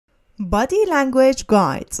Body language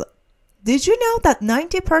guides. Did you know that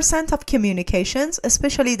 90% of communications,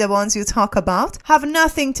 especially the ones you talk about, have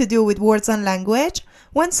nothing to do with words and language?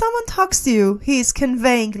 When someone talks to you, he is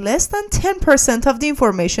conveying less than 10% of the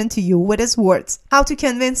information to you with his words. How to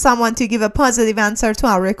convince someone to give a positive answer to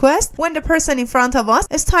our request when the person in front of us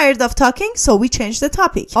is tired of talking, so we change the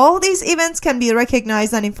topic. All these events can be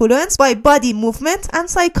recognized and influenced by body movement and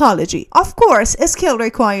psychology. Of course, a skill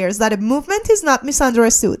requires that a movement is not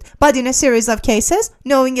misunderstood, but in a series of cases,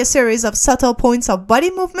 knowing a series of subtle points of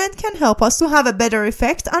body movement can help us to have a better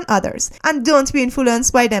effect on others, and don't be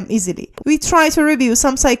influenced by them easily. We try to review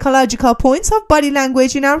some psychological points of body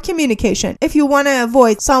language in our communication. If you want to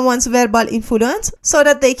avoid someone's verbal influence so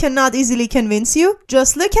that they cannot easily convince you,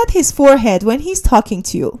 just look at his forehead when he's talking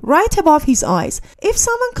to you, right above his eyes. If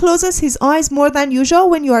someone closes his eyes more than usual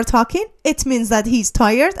when you are talking, it means that he's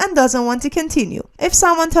tired and doesn't want to continue. If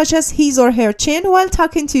someone touches his or her chin while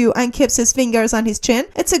talking to you and keeps his fingers on his chin,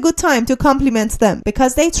 it's a good time to compliment them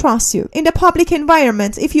because they trust you. In the public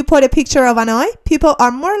environment, if you put a picture of an eye, people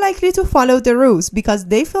are more likely to follow the rules because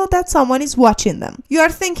they feel that someone is watching them. You are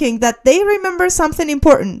thinking that they remember something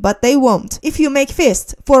important, but they won't. If you make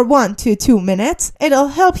fists for 1 to 2 minutes, it'll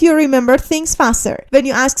help you remember things faster. When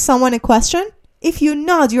you ask someone a question, if you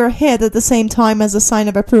nod your head at the same time as a sign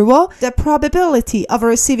of approval, the probability of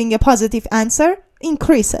receiving a positive answer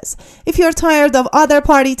increases. If you're tired of other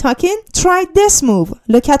party talking, try this move.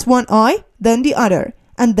 Look at one eye, then the other,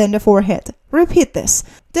 and then the forehead. Repeat this.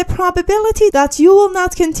 The probability that you will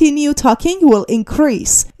not continue talking will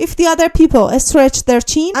increase. If the other people stretch their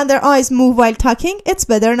chin and their eyes move while talking, it's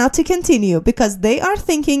better not to continue because they are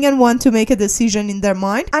thinking and want to make a decision in their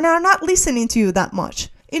mind and are not listening to you that much.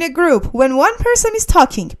 In a group, when one person is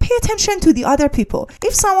talking, pay attention to the other people.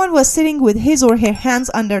 If someone was sitting with his or her hands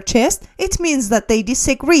on their chest, it means that they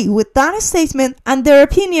disagree with that statement and their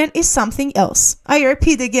opinion is something else. I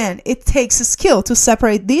repeat again, it takes a skill to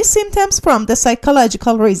separate these symptoms from the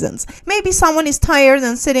psychological reasons. Maybe someone is tired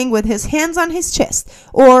and sitting with his hands on his chest,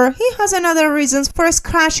 or he has another reasons for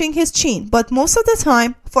scratching his chin, but most of the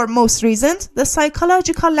time, for most reasons, the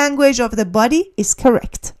psychological language of the body is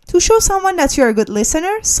correct. To show someone that you're a good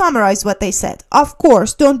listener, summarize what they said. Of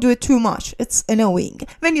course, don't do it too much. It's annoying.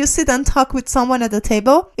 When you sit and talk with someone at the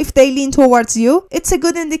table, if they lean towards you, it's a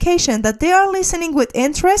good indication that they are listening with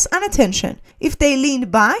interest and attention. If they lean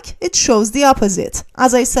back, it shows the opposite.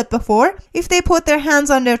 As I said before, if they put their hands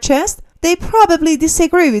on their chest, they probably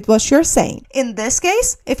disagree with what you're saying. In this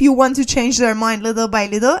case, if you want to change their mind little by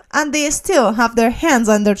little and they still have their hands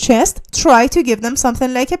on their chest, try to give them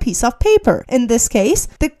something like a piece of paper. In this case,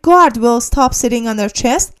 the guard will stop sitting on their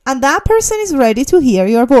chest and that person is ready to hear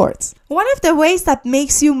your words. One of the ways that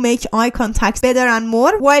makes you make eye contact better and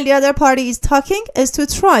more while the other party is talking is to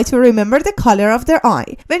try to remember the color of their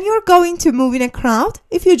eye. When you're going to move in a crowd,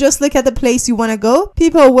 if you just look at the place you want to go,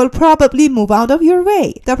 people will probably move out of your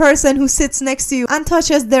way. The person who sits next to you and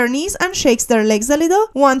touches their knees and shakes their legs a little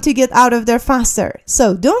want to get out of there faster.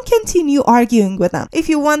 So don't continue arguing with them. If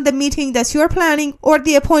you want the meeting that you're planning or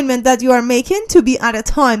the appointment that you are making to be at a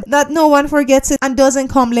time that no one forgets it and doesn't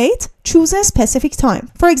come late, choose a specific time.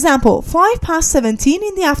 For example, 17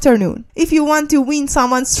 in the afternoon. If you want to win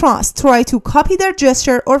someone's trust, try to copy their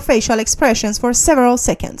gesture or facial expressions for several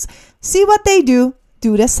seconds. See what they do,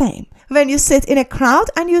 do the same. When you sit in a crowd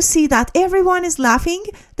and you see that everyone is laughing,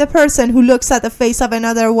 the person who looks at the face of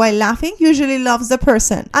another while laughing usually loves the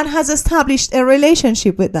person and has established a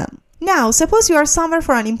relationship with them. Now, suppose you are somewhere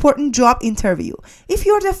for an important job interview. If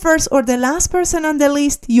you're the first or the last person on the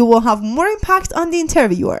list, you will have more impact on the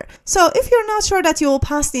interviewer. So if you're not sure that you will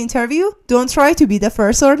pass the interview, don't try to be the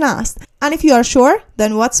first or last. And if you are sure,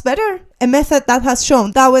 then what's better? A method that has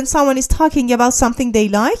shown that when someone is talking about something they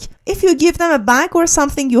like, if you give them a bag or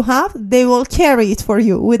something you have, they will carry it for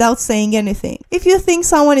you without saying anything. If you think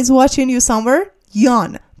someone is watching you somewhere,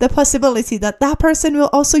 yawn. The possibility that that person will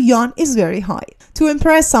also yawn is very high. To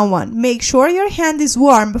impress someone, make sure your hand is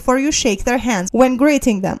warm before you shake their hands when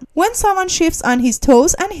greeting them. When someone shifts on his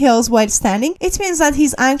toes and heels while standing, it means that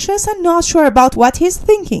he's anxious and not sure about what he's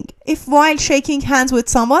thinking. If while shaking hands with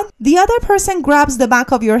someone, the other person grabs the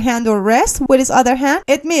back of your hand or wrist with his other hand,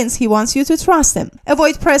 it means he wants you to trust him.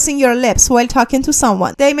 Avoid pressing your lips while talking to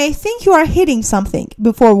someone. They may think you are hitting something.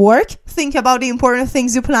 Before work, think about the important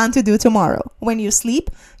things you plan to do tomorrow. When you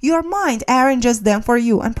sleep, your mind arranges them for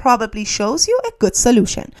you and probably shows you a good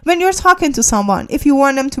solution. When you're talking to someone, if you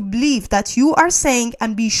want them to believe that you are saying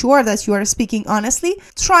and be sure that you are speaking honestly,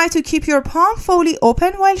 try to keep your palm fully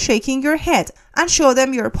open while shaking your head and show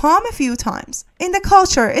them your palm a few times. In the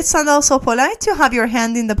culture, it's not also polite to have your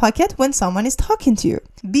hand in the pocket when someone is talking to you.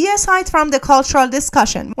 Be aside from the cultural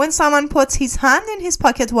discussion. When someone puts his hand in his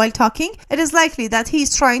pocket while talking, it is likely that he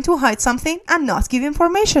is trying to hide something and not give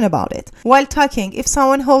information about it. While talking, if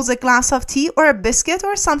someone holds a glass of tea or a biscuit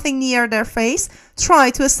or something near their face,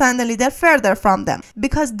 try to stand a little further from them,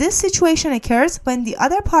 because this situation occurs when the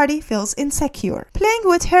other party feels insecure. Playing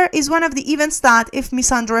with hair is one of the events that, if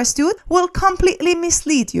misunderstood, will completely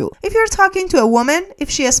mislead you. If you're talking to a woman, if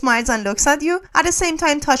she smiles and looks at you, at the same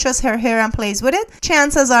time touches her hair and plays with it,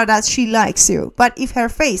 chances are that she likes you. But if her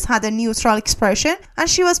face had a neutral expression and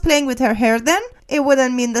she was playing with her hair, then it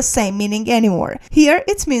wouldn't mean the same meaning anymore. Here,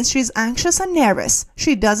 it means she's anxious and nervous.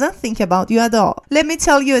 She doesn't think about you at all. Let me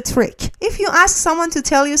tell you a trick. If you ask someone to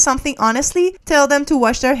tell you something honestly, tell them to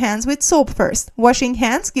wash their hands with soap first. Washing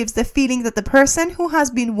hands gives the feeling that the person who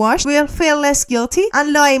has been washed will feel less guilty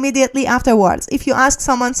and lie immediately afterwards. If you ask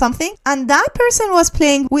someone something and that person was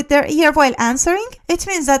playing with their ear while answering, it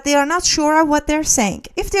means that they are not sure of what they're saying.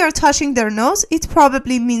 If they are touching their nose, it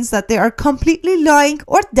probably means that they are completely lying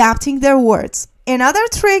or doubting their words. Another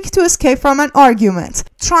trick to escape from an argument.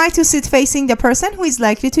 Try to sit facing the person who is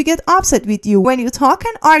likely to get upset with you when you talk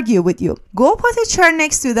and argue with you. Go put a chair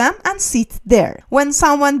next to them and sit there. When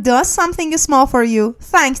someone does something small for you,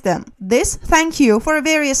 thank them. This thank you for a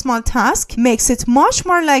very small task makes it much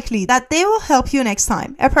more likely that they will help you next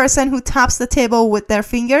time. A person who taps the table with their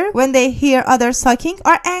finger when they hear others talking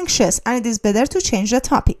are anxious, and it is better to change the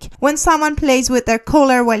topic. When someone plays with their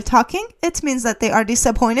collar while talking, it means that they are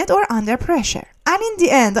disappointed or under pressure. And in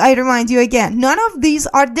the end, I remind you again, none of these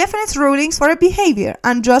are definite rulings for a behavior,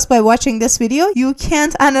 and just by watching this video, you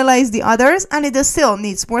can't analyze the others, and it still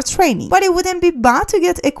needs more training. But it wouldn't be bad to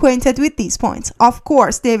get acquainted with these points. Of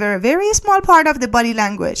course, they were a very small part of the body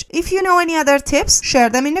language. If you know any other tips, share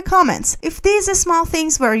them in the comments. If these small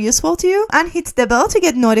things were useful to you, and hit the bell to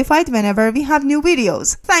get notified whenever we have new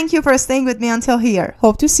videos. Thank you for staying with me until here.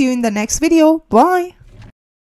 Hope to see you in the next video. Bye!